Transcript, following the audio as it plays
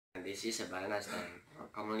this is a banana stem, or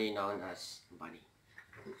commonly known as body.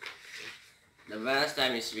 The banana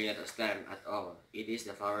stem is really not a stem at all. It is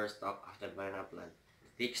the flower stalk of the banana plant.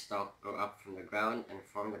 The thick stalk grow up from the ground and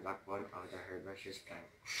form the backbone of the herbaceous plant.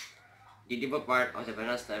 The edible part of the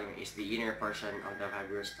banana stem is the inner portion of the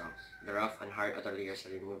fibrous stalk. The rough and hard outer layers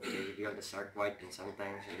are removed to reveal the stark white and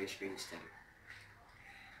sometimes reddish green stem.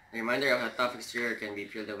 The remainder of the tough exterior can be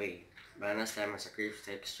peeled away. Banana stem has a crisp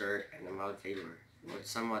texture and a mild flavor, both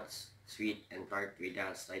somewhat sweet and tart with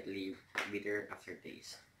a slightly bitter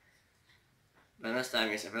aftertaste. Banana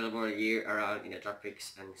stem is available year-round in the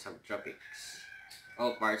tropics and subtropics.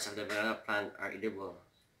 All parts of the banana plant are edible.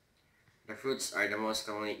 The fruits are the most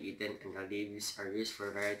commonly eaten and the leaves are used for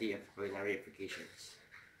a variety of culinary applications.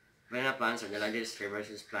 Banana plants are the largest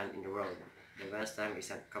herbaceous plant in the world. The banana stem is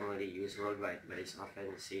not commonly used worldwide but is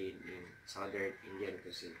often seen in southern Indian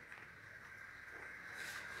cuisine.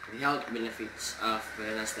 The health benefits of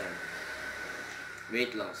banana stem.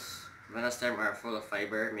 Weight loss. Banana stem are full of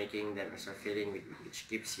fiber, making them extra filling which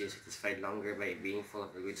keeps you satisfied longer by being full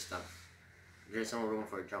of the good stuff. There's no room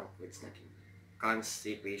for junk food snacking.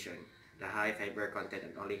 Constipation. The high fiber content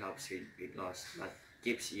not only helps with weight loss but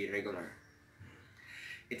keeps you regular.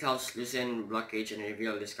 It helps loosen blockage and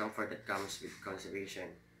reveal discomfort that comes with constipation.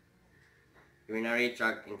 Urinary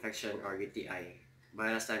tract infection or UTI.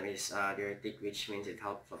 Banana stem is a diuretic, which means it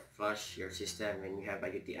helps flush your system when you have a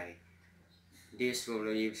UTI. This will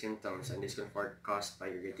relieve symptoms and discomfort caused by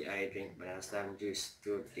your UTI. Drink banana stem juice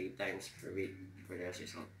 2 to 3 times per week for the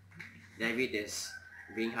result. Diabetes.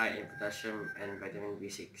 Being high in potassium and vitamin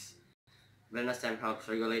B6. Banana stem helps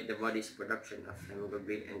regulate the body's production of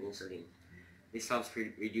hemoglobin and insulin. This helps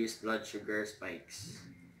reduce blood sugar spikes.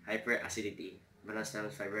 Hyperacidity. Banana stem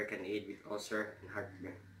fiber can aid with ulcer and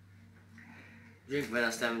heartburn. Drink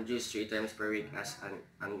banana stem juice 3 times per week as an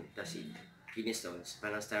antacid. Kidney stones.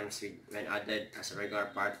 Banana stems, when added as a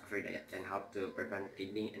regular part of your diet, can help to prevent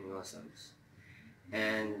kidney and gallstones.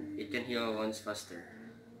 And it can heal wounds faster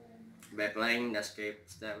by applying the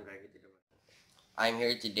scraped stem directly to the wound. I'm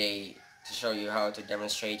here today to show you how to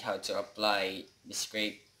demonstrate how to apply the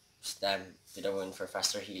scraped stem to the wound for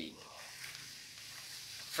faster healing.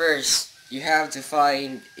 First, you have to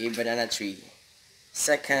find a banana tree.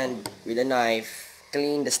 Second, with a knife,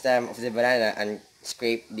 clean the stem of the banana and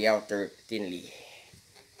scrape the outer thinly.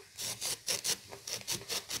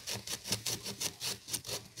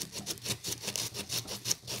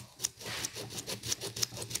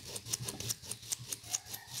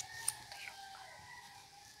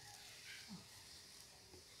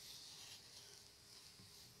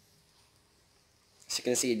 As you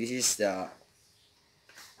can see, this is the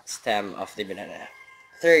stem of the banana.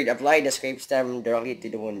 Third, apply the scraped stem directly to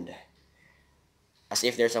the wound. As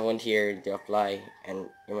if there's a wound here to apply, and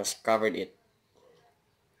you must cover it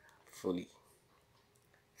fully.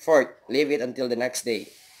 Fourth, leave it until the next day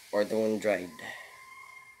or the wound dried.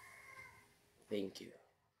 Thank you.